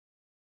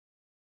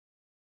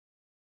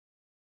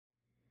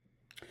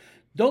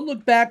Don't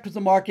look back because the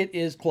market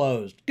is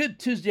closed. Good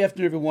Tuesday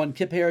afternoon, everyone.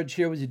 Kip Harridge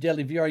here with your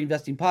daily VR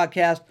investing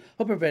podcast.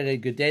 Hope everybody had a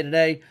good day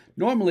today.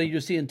 Normally,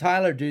 you're seeing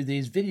Tyler do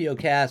these video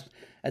casts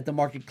at the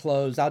market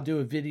close. I'll do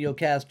a video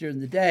cast during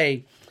the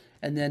day,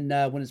 and then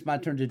when it's my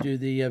turn to do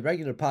the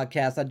regular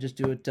podcast, I just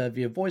do it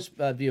via voice.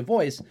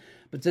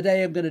 But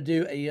today, I'm going to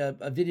do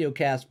a video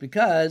cast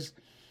because,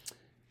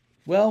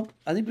 well,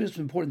 I think there's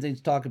some important things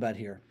to talk about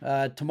here.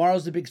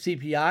 Tomorrow's the big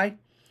CPI. I'm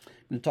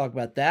going to talk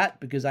about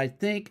that because I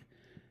think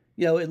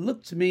it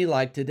looked to me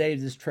like today,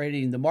 this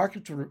trading, the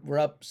markets were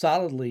up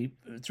solidly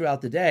throughout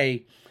the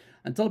day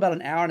until about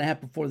an hour and a half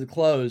before the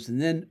close.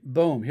 And then,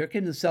 boom, here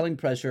came the selling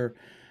pressure.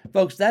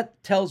 Folks,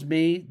 that tells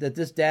me that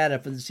this data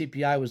for the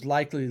CPI was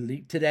likely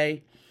leaked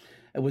today.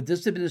 And with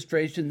this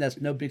administration,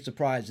 that's no big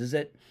surprise, is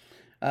it?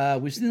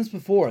 We've seen this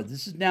before.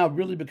 This is now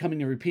really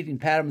becoming a repeating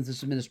pattern with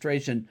this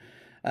administration.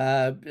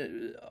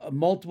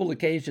 Multiple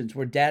occasions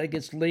where data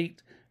gets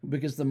leaked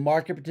because the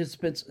market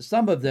participants,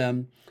 some of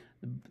them,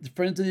 the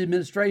friends of the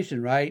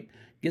administration, right,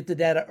 get the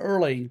data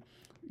early,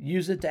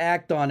 use it to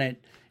act on it,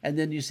 and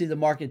then you see the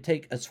market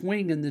take a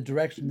swing in the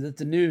direction that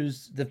the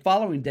news the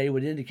following day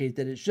would indicate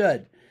that it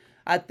should.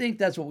 I think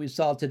that's what we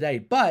saw today,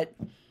 but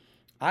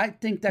I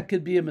think that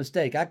could be a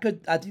mistake. I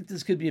think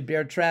this could be a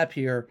bear trap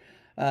here.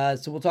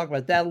 So we'll talk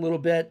about that a little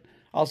bit.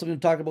 Also going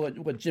to talk about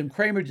what Jim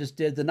Cramer just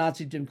did. The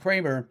Nazi Jim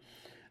Cramer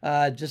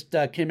just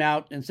came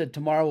out and said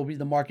tomorrow will be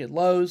the market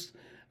lows.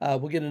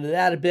 We'll get into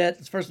that a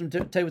bit. First, I'm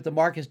going to tell you what the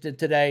markets did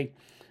today.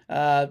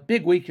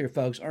 Big week here,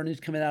 folks. Earnings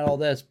coming out, all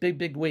this.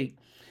 Big week.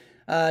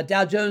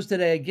 Dow Jones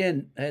today,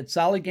 again, had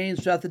solid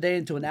gains throughout the day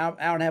until an hour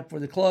and a half before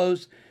the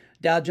close.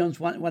 Dow Jones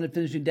wanted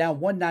finishing down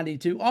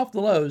 192 off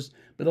the lows,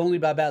 but only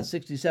by about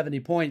 60,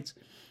 70 points.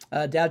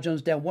 Dow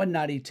Jones down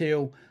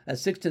 192 at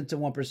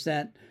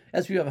 0.6%.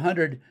 S&P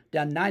 500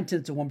 down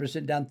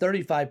 0.9%, down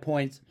 35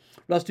 points.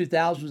 Russell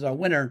 2000 was our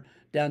winner,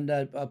 down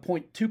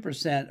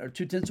 0.2% or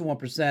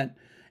 0.2%.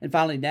 And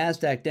finally,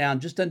 NASDAQ down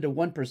just under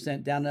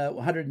 1%, down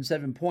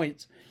 107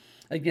 points.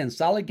 Again,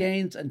 solid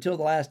gains until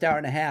the last hour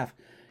and a half.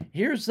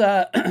 Here's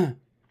why.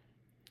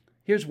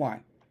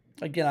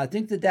 Again, I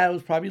think the data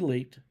was probably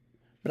leaked,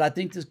 but I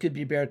think this could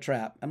be a bear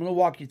trap. I'm going to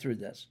walk you through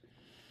this.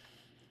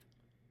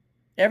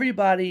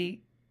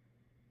 Everybody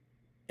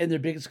and their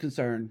biggest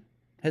concern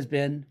has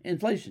been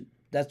inflation.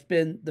 That's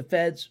been the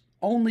Fed's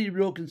only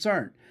real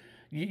concern.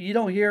 You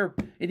don't hear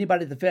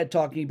anybody at the Fed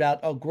talking about,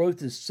 oh,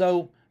 growth is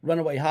so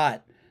runaway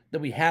hot that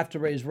we have to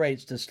raise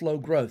rates to slow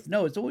growth.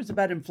 No, it's always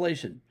about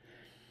inflation.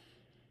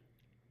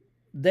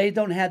 They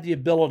don't have the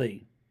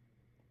ability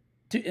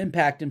to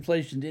impact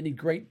inflation to any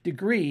great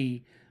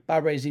degree by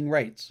raising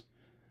rates.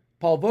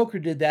 Paul Volcker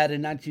did that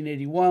in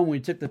 1981 when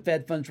he took the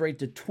Fed funds rate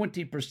to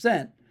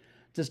 20%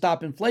 to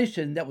stop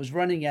inflation that was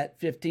running at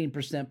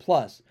 15%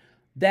 plus.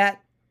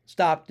 That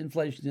stopped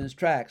inflation in its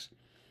tracks.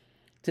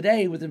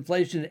 Today, with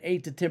inflation at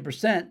 8 to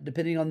 10%,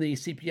 depending on the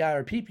CPI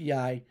or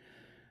PPI,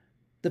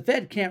 the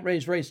Fed can't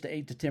raise rates to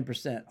 8 to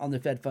 10% on the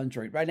Fed funds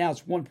rate. Right now,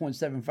 it's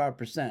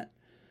 1.75%.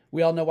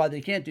 We all know why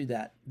they can't do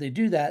that. They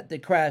do that, they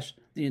crash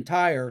the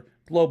entire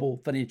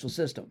global financial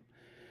system.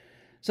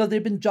 So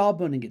they've been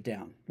jawboning it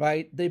down,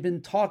 right? They've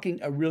been talking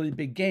a really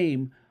big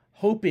game,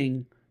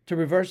 hoping to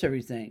reverse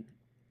everything.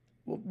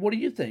 What do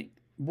you think?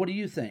 What do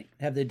you think?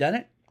 Have they done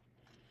it?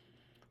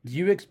 Do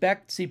you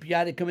expect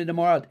CPI to come in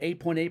tomorrow at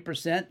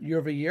 8.8% year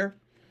over year?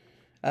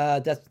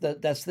 That's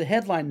the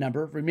headline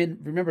number.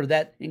 Remember,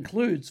 that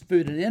includes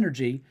food and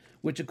energy,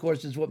 which, of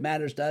course, is what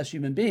matters to us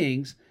human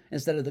beings,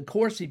 instead of the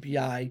core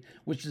CPI,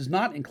 which does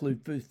not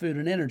include food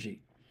and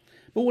energy.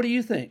 But what do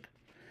you think?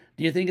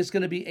 Do you think it's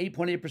going to be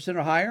 8.8%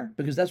 or higher?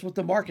 Because that's what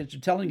the markets are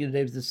telling you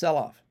today with the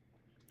sell-off.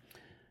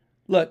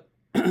 Look,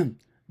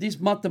 these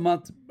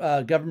month-to-month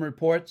government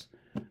reports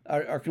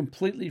are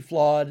completely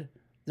flawed.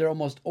 They're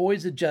almost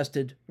always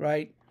adjusted,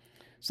 right?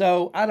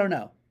 So I don't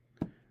know.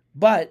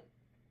 But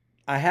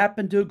I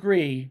happen to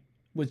agree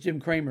with Jim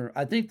Cramer.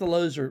 I think the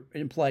lows are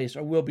in place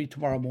or will be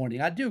tomorrow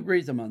morning. I do agree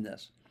with him on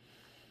this.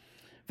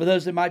 For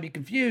those that might be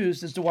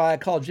confused as to why I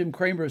call Jim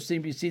Cramer of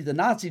CNBC the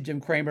Nazi Jim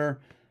Cramer,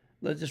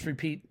 let's just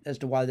repeat as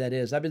to why that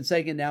is. I've been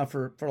saying it now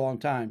for a long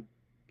time.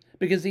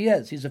 Because he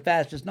is. He's a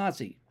fascist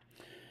Nazi.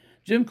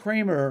 Jim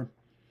Cramer,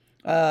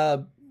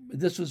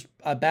 this was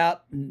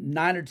about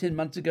 9 or 10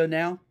 months ago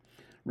now,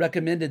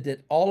 recommended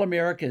that all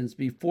Americans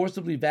be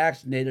forcibly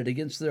vaccinated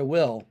against their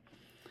will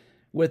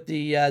with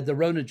the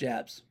Rona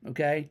jabs,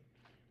 okay?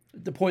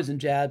 The poison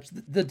jabs,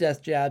 the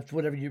death jabs,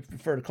 whatever you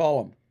prefer to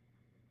call them.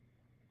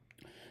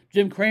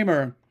 Jim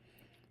Cramer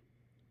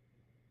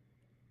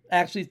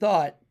actually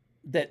thought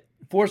that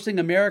forcing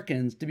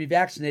Americans to be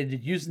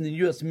vaccinated using the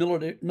U.S.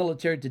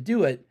 military to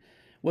do it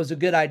was a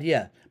good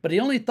idea. But he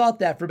only thought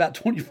that for about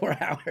 24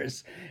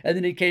 hours. And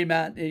then he came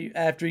out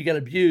after he got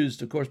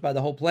abused, of course, by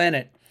the whole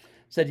planet.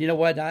 Said, you know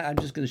what, I'm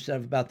just going to shut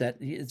up about that.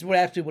 It's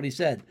actually what he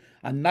said.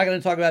 I'm not going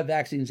to talk about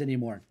vaccines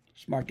anymore.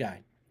 Smart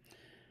guy.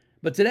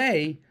 But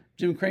today,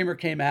 Jim Cramer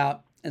came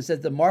out and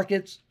said the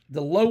markets,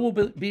 the low will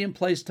be in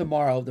place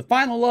tomorrow. The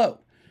final low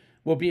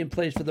will be in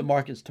place for the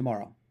markets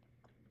tomorrow.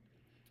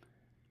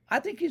 I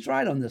think he's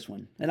right on this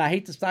one, and I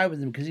hate to side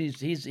with him because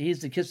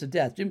he's the kiss of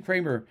death. Jim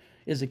Cramer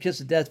is the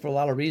kiss of death for a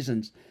lot of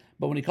reasons,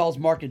 but when he calls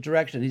market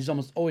direction, he's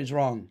almost always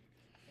wrong.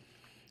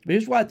 But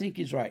here's why I think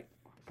he's right.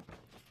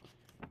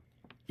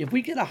 If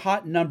we get a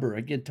hot number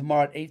again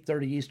tomorrow at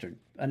 8:30 Eastern,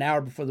 an hour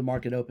before the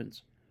market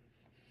opens,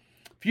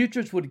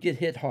 futures would get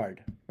hit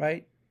hard,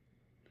 right?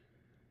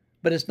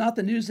 But it's not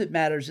the news that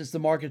matters, it's the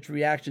market's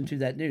reaction to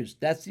that news.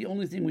 That's the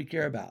only thing we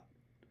care about.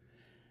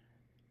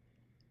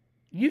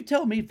 You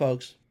tell me,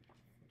 folks,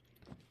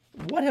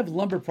 what have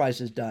lumber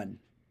prices done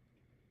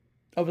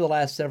over the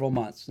last several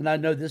months? And I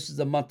know this is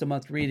a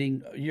month-to-month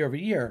reading year over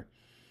year.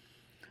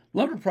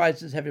 Lumber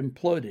prices have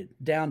imploded,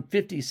 down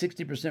 50,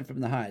 60% from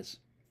the highs,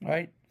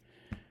 right?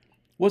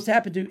 What's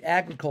happened to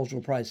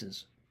agricultural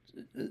prices?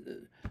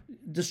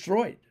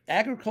 Destroyed.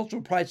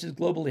 Agricultural prices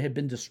globally have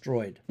been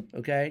destroyed,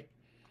 okay?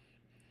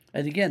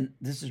 And again,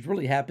 this has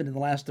really happened in the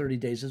last 30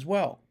 days as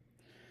well.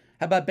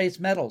 How about base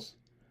metals?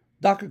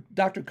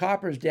 Dr.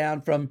 Copper is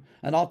down from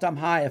an all-time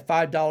high of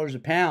 $5 a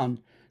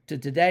pound to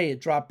today. It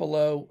dropped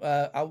below,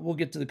 we'll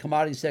get to the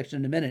commodity section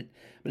in a minute,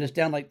 but it's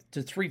down like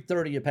to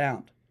 $3.30 a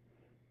pound.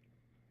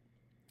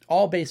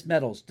 All base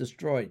metals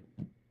destroyed.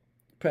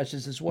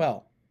 Precious as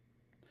well.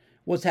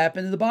 What's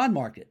happened in the bond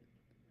market?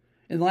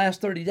 In the last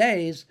 30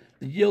 days,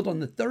 the yield on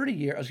the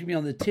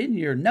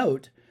 10-year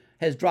note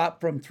has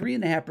dropped from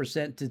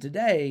 3.5% to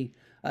today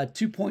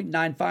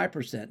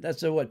 2.95%.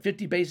 That's a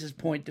 50 basis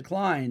point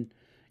decline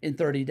in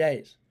 30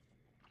 days.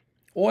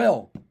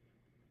 Oil,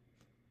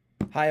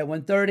 high at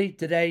 130,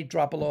 today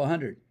drop below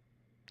 100.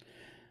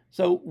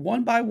 So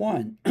one by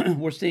one,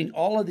 we're seeing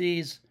all of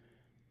these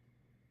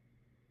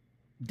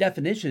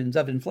definitions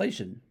of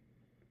inflation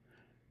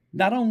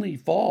not only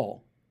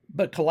fall,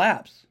 but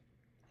collapse.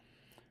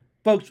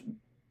 Folks,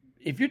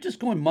 if you're just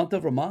going month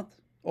over month,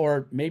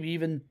 or maybe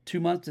even 2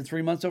 months to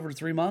 3 months over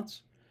 3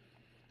 months,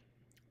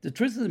 the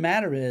truth of the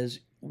matter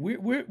is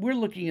we're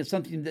looking at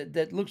something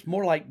that looks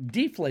more like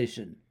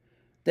deflation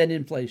than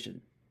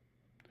inflation.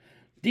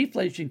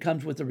 Deflation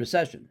comes with a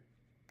recession.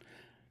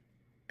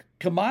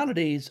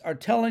 Commodities are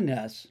telling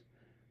us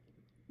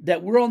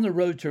that we're on the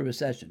road to a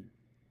recession.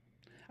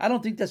 I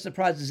don't think that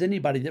surprises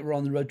anybody that we're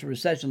on the road to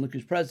recession. Look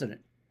who's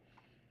president.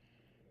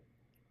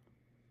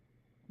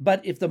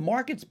 But if the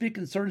market's big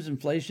concern is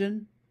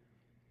inflation,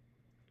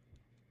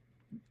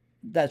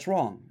 that's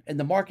wrong. And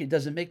the market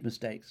doesn't make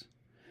mistakes.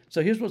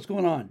 So here's what's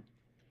going on.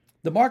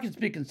 The market's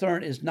big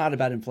concern is not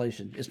about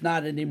inflation. It's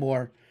not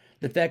anymore.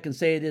 The Fed can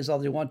say it is all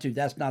they want to.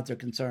 That's not their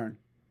concern.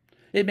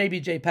 It may be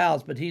Jay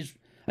Powell's, but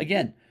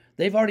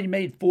they've already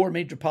made 4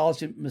 major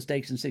policy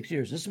mistakes in 6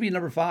 years. This will be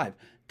number 5.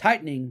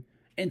 Tightening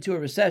into a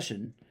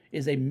recession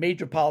is a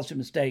major policy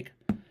mistake.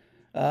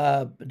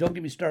 But don't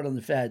get me started on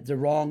the Fed. They're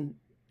wrong,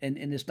 and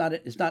it's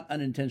not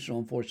unintentional,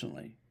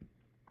 unfortunately.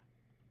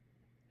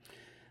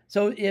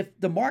 So if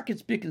the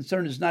market's big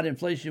concern is not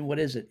inflation, what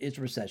is it? It's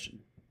recession.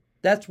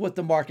 That's what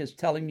the market's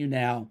telling you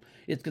now.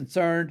 It's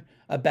concerned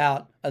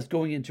about us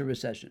going into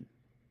recession.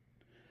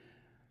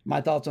 My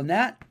thoughts on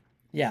that?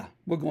 Yeah,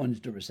 we're going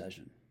into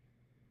recession.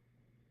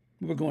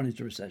 We're going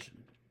into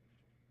recession.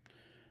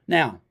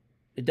 Now,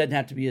 it doesn't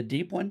have to be a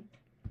deep one.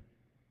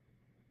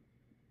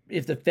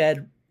 If the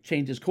Fed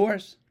changes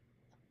course,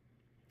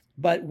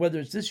 but whether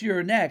it's this year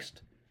or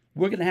next,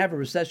 we're going to have a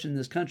recession in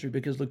this country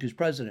because look who's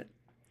president.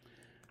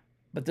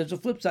 But there's a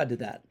flip side to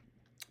that.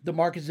 The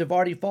markets have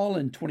already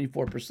fallen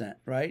 24%,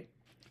 right,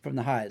 from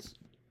the highs.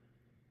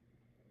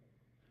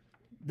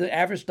 The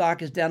average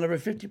stock is down over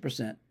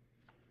 50%.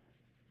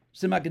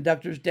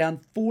 Semiconductors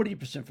down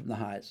 40% from the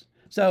highs.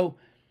 So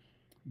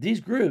these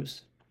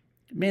groups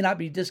may not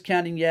be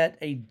discounting yet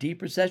a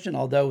deep recession,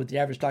 although with the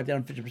average stock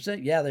down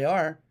 50%, yeah, they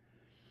are.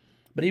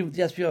 But even with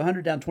the S&P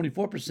 500 down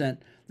 24%,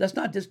 that's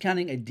not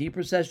discounting a deep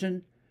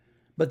recession,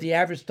 but the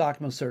average stock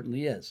most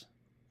certainly is.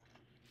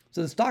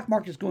 So the stock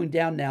market is going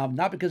down now,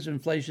 not because of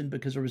inflation,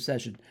 because of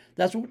recession.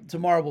 That's what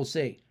tomorrow we'll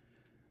see.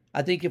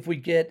 I think if we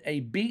get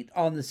a beat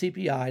on the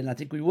CPI, and I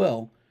think we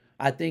will,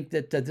 I think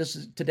that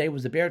today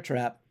was a bear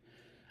trap.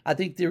 I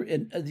think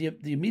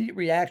the immediate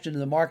reaction in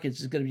the markets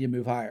is going to be a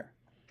move higher.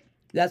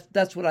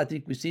 That's what I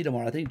think we see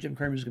tomorrow. I think Jim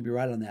Cramer is going to be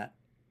right on that.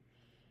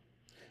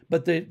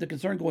 But the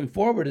concern going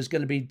forward is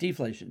going to be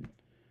deflation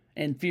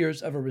and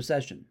fears of a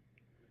recession.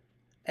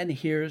 And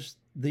here's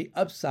the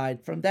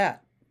upside from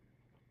that.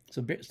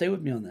 So stay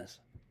with me on this.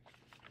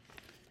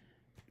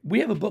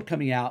 We have a book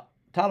coming out.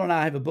 Tyler and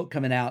I have a book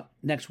coming out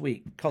next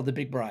week called The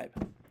Big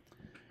Bribe.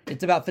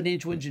 It's about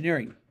financial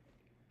engineering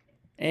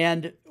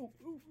and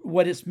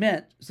what it's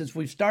meant since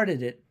we've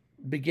started it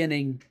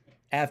beginning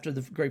after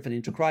the great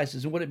financial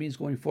crisis and what it means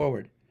going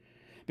forward.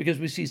 Because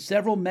we see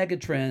several mega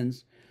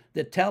trends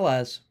that tell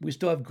us we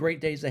still have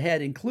great days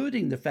ahead,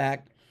 including the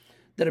fact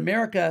that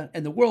America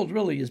and the world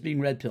really is being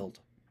red-pilled,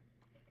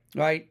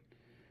 right?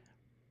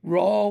 We're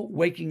all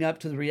waking up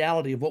to the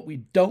reality of what we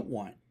don't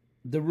want,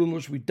 the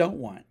rulers we don't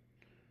want,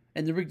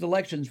 and the rigged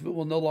elections we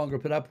will no longer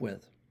put up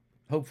with,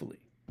 hopefully.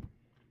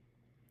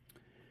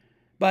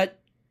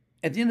 But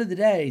at the end of the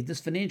day, this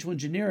financial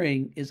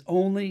engineering is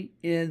only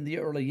in the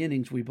early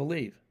innings, we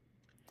believe.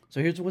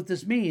 So here's what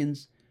this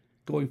means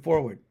going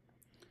forward.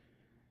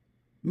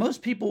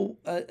 Most people,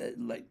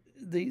 like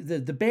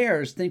the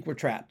bears, think we're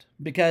trapped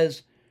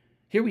because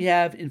here we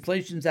have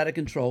inflation's out of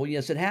control.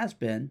 Yes, it has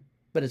been,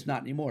 but it's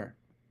not anymore.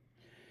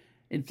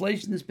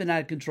 Inflation has been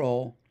out of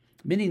control,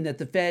 meaning that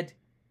the Fed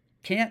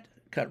can't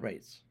cut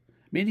rates,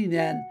 meaning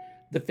then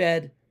the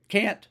Fed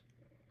can't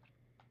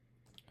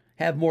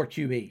have more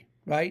QE,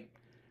 right?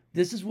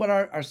 This is what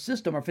our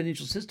system, our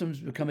financial system has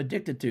become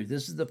addicted to.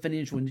 This is the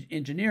financial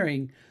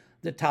engineering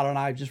that Tyler and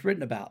I have just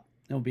written about.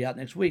 And will be out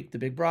next week, The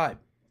Big Bribe.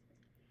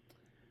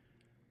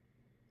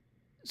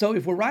 So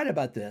if we're right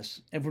about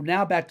this, if we're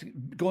now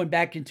going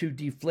back into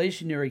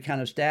deflationary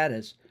kind of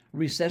status,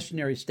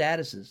 recessionary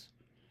statuses,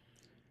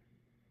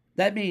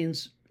 that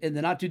means in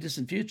the not too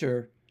distant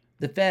future,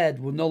 the Fed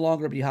will no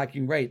longer be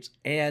hiking rates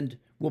and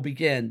will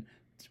begin.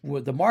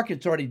 The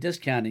market's already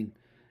discounting.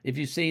 If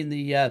you've seen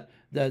the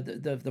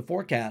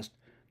forecast,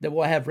 that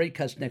we'll have rate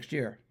cuts next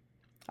year.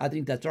 I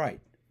think that's right.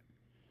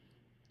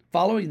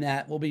 Following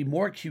that will be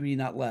more QE,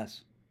 not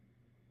less.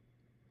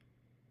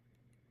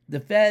 The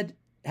Fed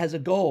has a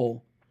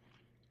goal,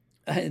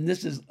 and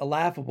this is a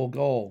laughable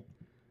goal,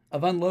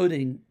 of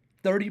unloading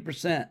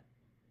 30%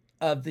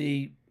 of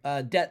the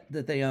debt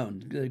that they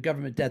own, the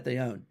government debt they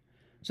own.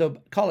 So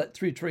call it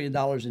 $3 trillion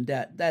in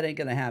debt. That ain't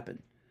going to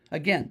happen.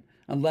 Again,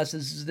 unless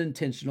this is an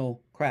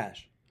intentional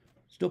crash.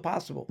 Still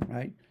possible,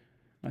 right?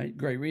 Right.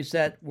 Great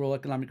Reset, World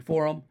Economic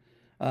Forum.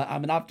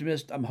 I'm an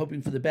optimist. I'm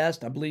hoping for the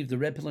best. I believe the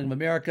red pilling of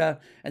America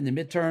and the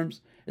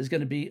midterms is going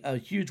to be a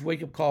huge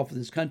wake-up call for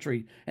this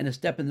country and a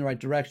step in the right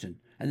direction.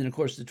 And then, of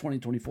course, the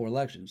 2024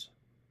 elections.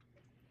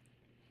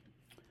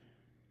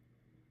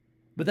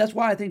 But that's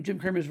why I think Jim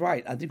Cramer is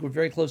right. I think we're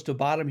very close to a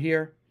bottom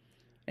here.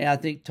 And I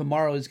think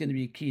tomorrow is going to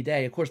be a key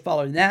day. Of course,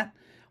 following that,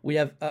 we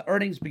have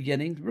earnings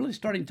beginning, really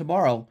starting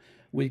tomorrow.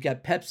 We've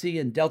got Pepsi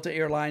and Delta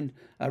Airline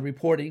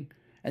reporting.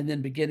 And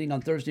then beginning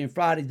on Thursday and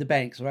Friday, the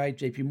banks, right?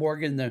 JP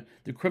Morgan,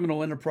 the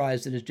criminal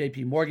enterprise that is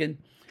JP Morgan,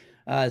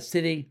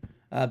 Citi,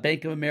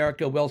 Bank of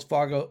America, Wells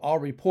Fargo, all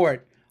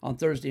report on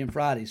Thursday and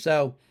Friday.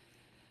 So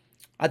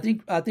I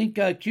think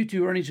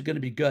Q2 earnings are going to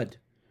be good.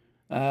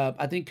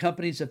 I think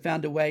companies have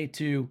found a way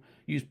to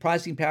use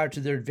pricing power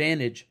to their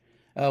advantage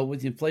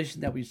with the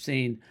inflation that we've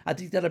seen. I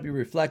think that'll be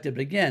reflected.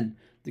 But again,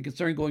 the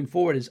concern going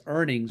forward is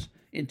earnings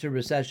into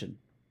recession.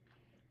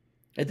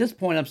 At this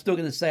point, I'm still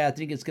going to say I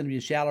think it's going to be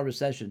a shallow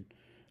recession.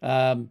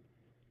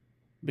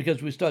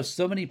 Because we still have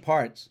so many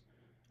parts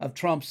of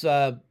Trump's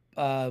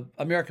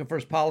America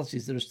First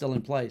policies that are still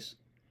in place.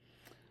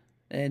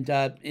 And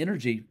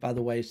energy, by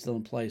the way, is still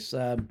in place.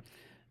 The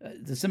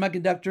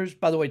semiconductors,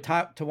 by the way,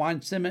 Taiwan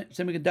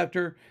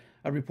Semiconductor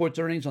reports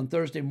earnings on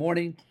Thursday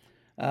morning.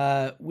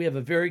 We have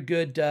a very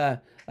good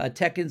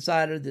tech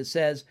insider that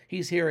says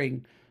he's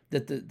hearing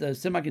that the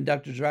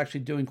semiconductors are actually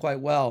doing quite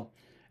well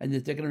and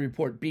that they're going to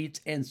report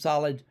beats and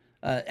solid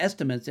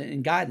estimates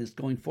and guidance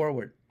going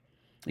forward.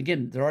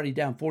 Again, they're already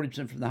down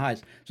 40% from the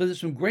highs. So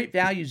there's some great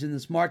values in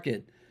this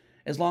market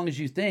as long as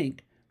you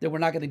think that we're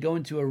not going to go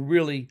into a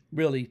really,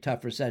 really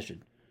tough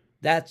recession.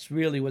 That's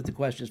really what the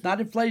question is. It's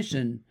not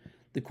inflation.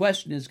 The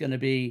question is going to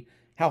be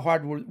how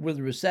hard will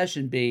the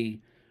recession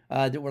be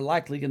that we're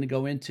likely going to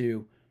go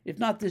into, if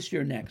not this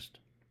year, next.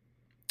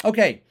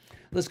 Okay,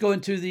 let's go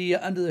into the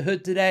under the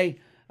hood today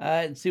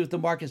and see what the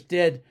markets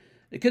did.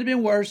 It could have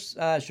been worse.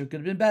 Sure, could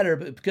have been better,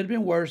 but it could have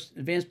been worse.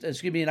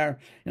 In our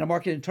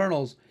market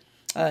internals.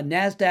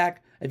 NASDAQ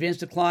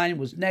advanced decline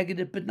was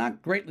negative, but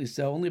not greatly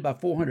so, only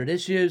about 400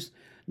 issues.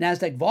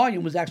 NASDAQ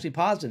volume was actually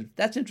positive.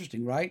 That's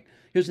interesting, right?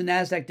 Here's the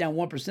NASDAQ down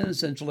 1%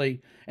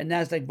 essentially, and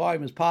NASDAQ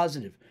volume is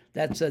positive.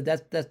 That's a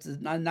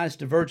nice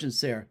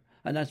divergence there,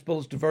 a nice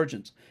bullish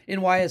divergence.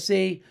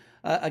 NYSE,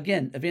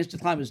 again, advanced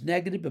decline was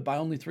negative, but by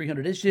only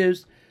 300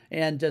 issues.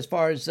 And as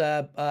far as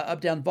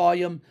up-down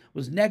volume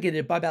was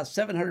negative by about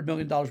 $700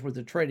 million worth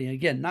of trading.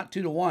 Again, not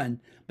 2-to-1,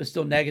 but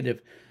still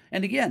negative.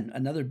 And again,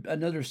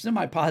 another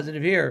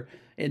semi-positive here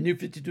in new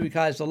 52-week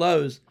highs to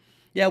lows.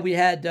 Yeah, we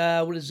had,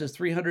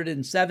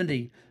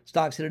 370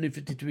 stocks hit a new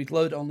 52-week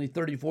low to only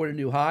 34 at a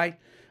new high.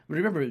 But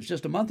remember, it was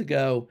just a month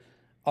ago,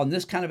 on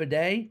this kind of a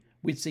day,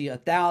 we'd see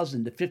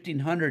 1,000 to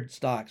 1,500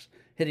 stocks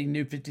hitting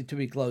new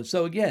 52-week lows.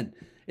 So again,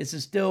 it's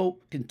a still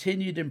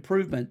continued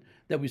improvement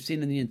that we've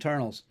seen in the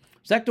internals.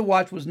 Sector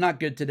watch was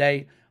not good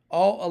today.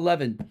 All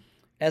 11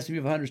 S&P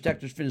 500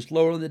 sectors finished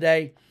lower in the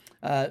day.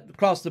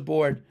 Across the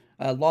board,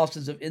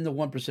 losses in the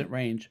 1%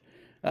 range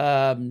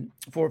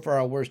for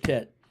our worst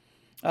hit.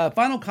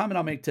 Final comment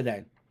I'll make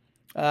today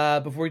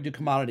before we do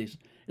commodities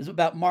is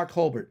about Mark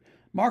Holbert.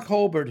 Mark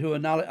Holbert, who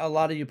a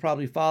lot of you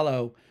probably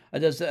follow,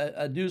 does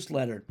a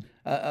newsletter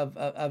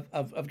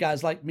of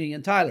guys like me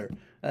and Tyler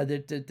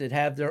that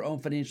have their own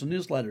financial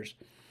newsletters.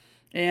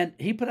 And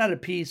he put out a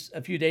piece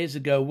a few days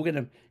ago. We're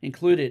going to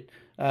include it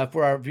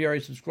for our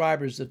VRA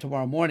subscribers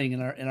tomorrow morning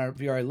in our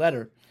VRA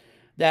letter,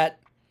 that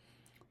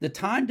the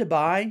time to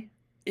buy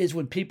is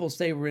when people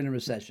say we're in a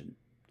recession.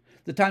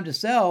 The time to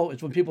sell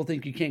is when people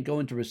think you can't go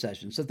into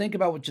recession. So think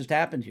about what just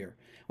happened here.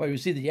 Well, we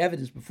see the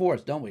evidence before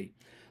us, don't we?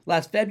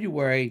 Last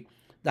February,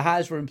 the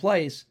highs were in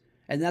place,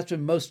 And that's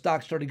when most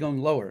stocks started going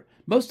lower.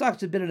 Most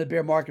stocks have been in a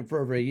bear market for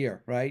over a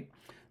year, right?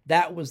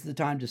 That was the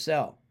time to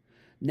sell.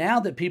 Now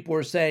that people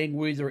are saying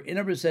we're either in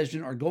a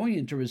recession or going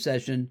into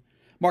recession,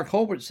 Mark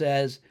Holbert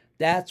says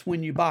that's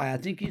when you buy. I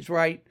think he's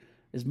right.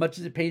 As much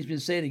as it pains me to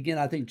say it again,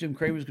 I think Jim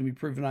Cramer is going to be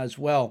proven out as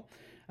well.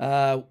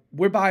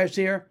 We're buyers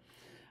here.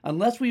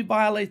 Unless we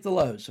violate the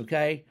lows,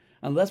 okay?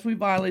 Unless we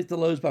violate the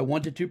lows by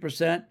 1% to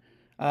 2%,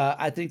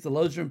 I think the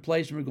lows are in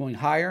place and we're going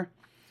higher.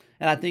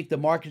 And I think the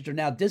markets are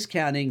now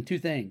discounting two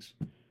things.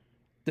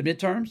 The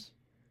midterms,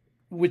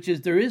 which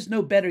is there is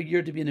no better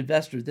year to be an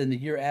investor than the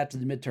year after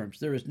the midterms.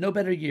 There is no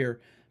better year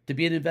to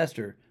be an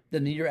investor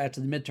than the year after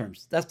the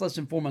midterms. That's less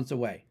than 4 months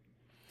away.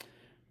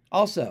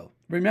 Also,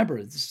 remember,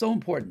 it's so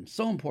important,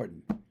 so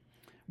important.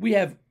 We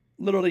have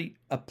literally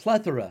a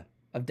plethora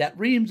of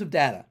reams of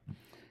data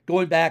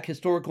going back,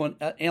 historical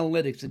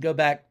analytics that go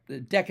back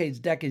decades,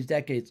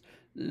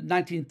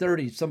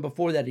 1930s, some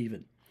before that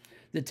even,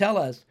 that tell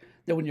us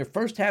that when your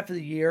first half of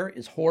the year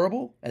is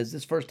horrible, as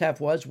this first half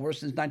was,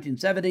 worse since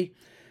 1970,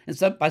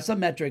 and by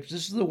some metrics,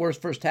 this is the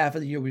worst first half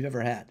of the year we've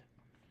ever had.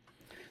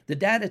 The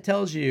data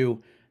tells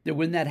you that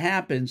when that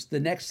happens,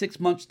 the next 6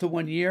 months to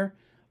 1 year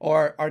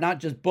are not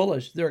just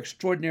bullish, they're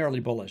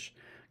extraordinarily bullish.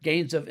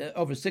 Gains of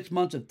over 6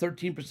 months of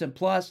 13%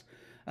 plus,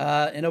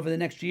 and over the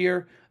next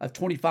year of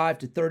 25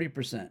 to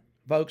 30%,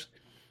 folks.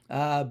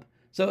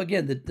 So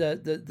again,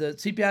 the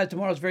CPI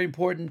tomorrow is very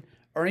important.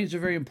 Earnings are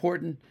very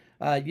important.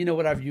 You know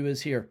what our view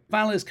is here.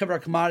 Finally, let's cover our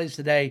commodities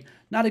today.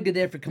 Not a good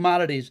day for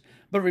commodities,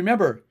 but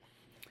remember,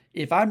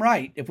 if I'm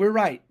right, if we're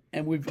right,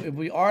 and if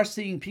we are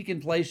seeing peak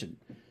inflation,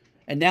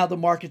 and now the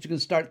markets are going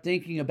to start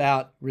thinking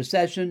about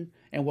recession,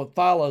 and what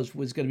follows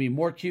was going to be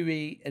more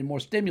QE and more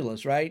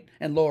stimulus, right,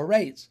 and lower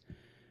rates.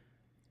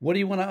 What do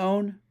you want to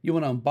own? You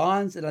want to own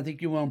bonds, and I think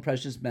you want to own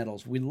precious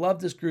metals. We love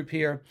this group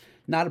here.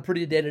 Not a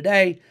pretty day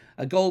today.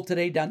 Gold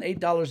today down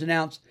 $8 an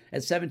ounce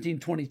at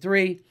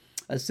 $17.23.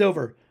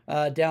 Silver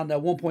down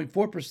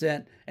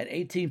 1.4% at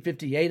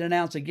 $18.58 an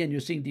ounce. Again, you're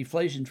seeing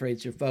deflation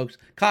trades here, folks.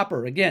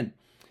 Copper, again,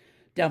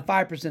 down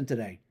 5%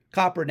 today.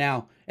 Copper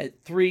now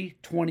at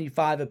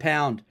 $3.25 a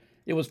pound.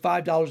 It was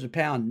 $5 a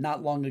pound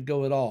not long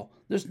ago at all.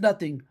 There's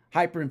nothing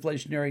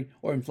hyperinflationary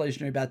or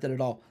inflationary about that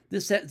at all.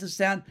 This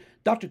sound,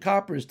 Dr.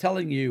 Copper is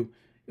telling you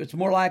it's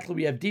more likely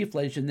we have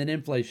deflation than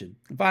inflation.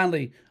 And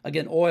finally,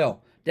 again,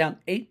 oil down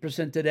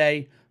 8%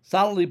 today,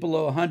 solidly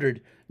below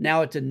 100.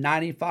 Now it's at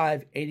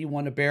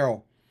 95.81 a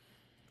barrel.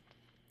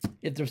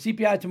 If the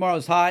CPI tomorrow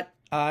is hot,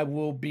 I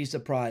will be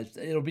surprised.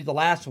 It'll be the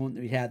last one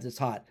that we have that's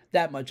hot.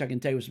 That much I can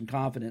tell you with some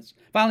confidence.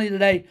 Finally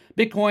today,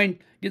 Bitcoin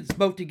getting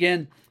smoked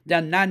again,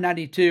 down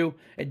 $9.92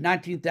 at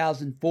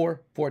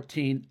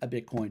 $19,414 a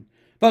Bitcoin.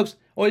 Folks,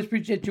 always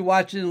appreciate you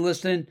watching and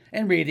listening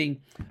and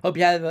reading. Hope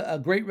you have a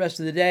great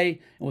rest of the day, and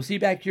we'll see you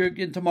back here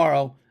again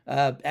tomorrow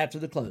after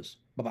the close.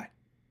 Bye-bye.